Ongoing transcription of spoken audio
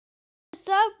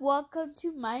welcome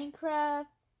to Minecraft.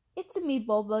 It's me,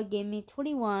 Boba Gaming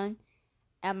 21,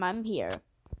 and I'm here.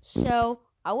 So,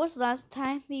 last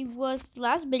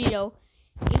video,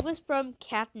 it was from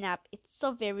Catnap. It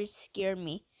so very scared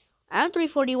me. I'm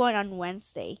 341 on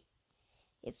Wednesday.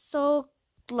 It's so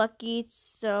lucky,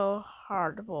 it's so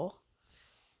horrible.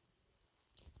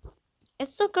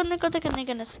 It's so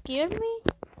gonna scare me.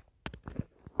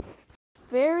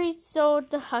 Very so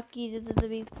the hockey this is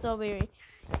being so very.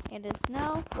 It is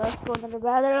now. Let's go to the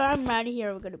bathroom. I'm right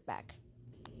here. We're gonna back.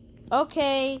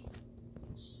 Okay,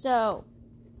 so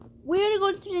we're gonna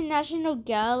go to the National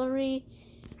Gallery.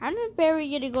 I'm not very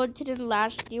gonna go to the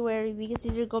last year because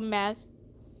we're going back.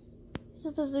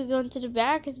 Since we're going to the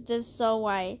back, it's just so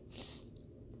wide.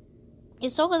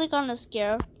 It's so gonna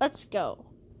scare. Let's go.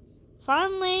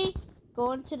 Finally,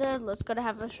 going to the. Let's go to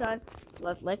have a shot.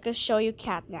 Let us show you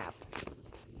Catnap.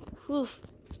 Oof.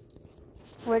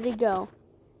 Where'd he go?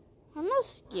 I'm not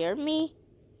scared me.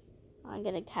 I'm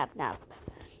gonna Catnap.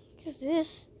 Cause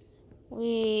this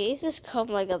just come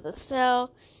like of the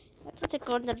cell. I have to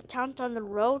go into the town on the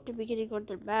road to begin to go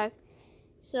to the back.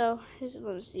 So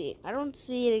let's see. I don't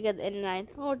see it again at night.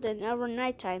 Oh, then over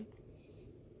nighttime.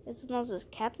 It's not this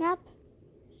Catnap.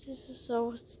 This is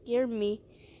so scared me.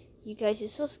 You guys,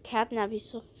 it's so Catnap. He's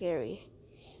so fairy.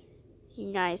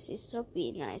 He's nice. He's so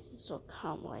be nice and so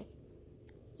calm. Like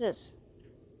this.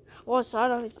 Oh,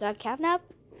 sorry, it's that Catnap.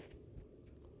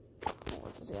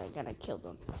 Oh, this guy gonna kill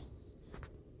them.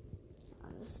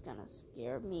 This is gonna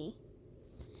scare me.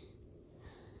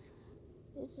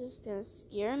 This is gonna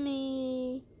scare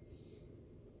me.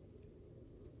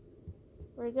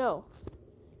 Where'd it go?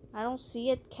 I don't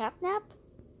see it. Catnap?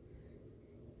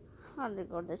 I'm gonna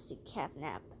go to see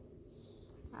Catnap.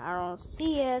 I don't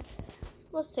see it.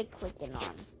 Let's say clicking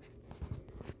on.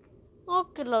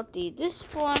 Okay, Lottie, this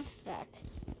one back.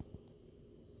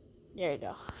 There you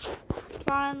go.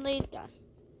 Finally done.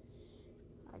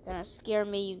 It's gonna scare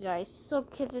me, you guys. So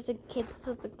kids, it's a kid,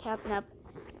 so the Catnap.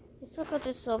 It's so good,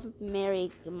 this so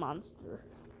merry monster.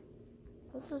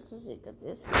 This is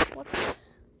this. What? Are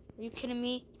you kidding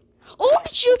me? Oh,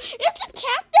 shoot! It's a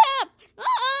Catnap!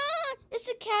 It's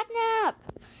a Catnap!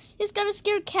 It's gonna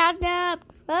scare Catnap!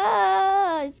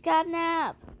 It's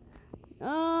Catnap!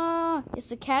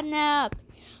 It's a Catnap!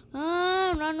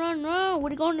 Run!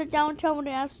 We're going to downtown with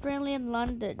the Australian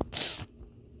London.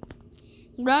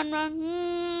 Run!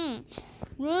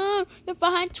 We're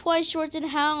behind Twice Shorts in the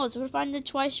house. We're finding the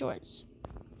Twice Shorts.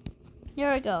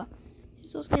 Here we go.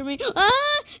 It's so scary.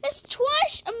 It's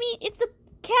Twice. It's a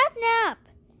Catnap.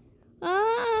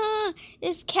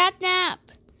 It's Catnap.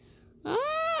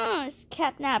 It's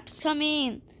Catnap. It's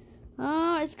coming.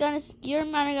 It's gonna scare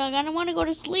me. I don't want to go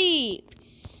to sleep.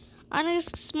 I'm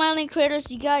just smiling critters,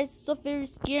 you guys. So very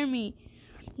scare me.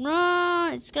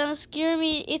 Run! It's gonna scare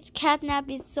me. It's Catnap.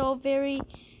 It's so.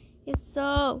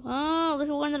 Look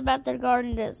at one about their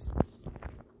garden is.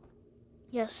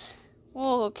 Yes.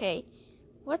 Oh, okay.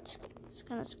 What? It's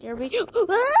gonna scare me.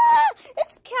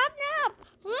 It's Catnap.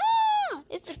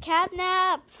 It's a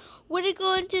Catnap. We're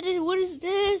going to the. What is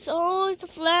this? Oh, it's a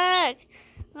flag.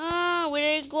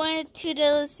 We're going to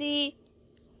the. Let's see.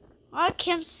 I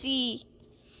can't see.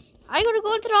 I gotta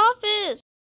go into the office.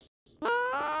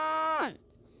 Run!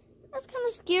 That's kind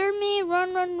of scared me.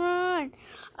 Run.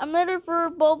 I'm later for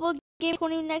Boba Game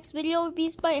 20 next video.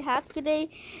 Beast by half a day.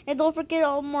 And don't forget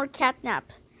all more Catnap.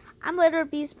 I'm later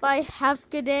Beast by half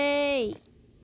a day.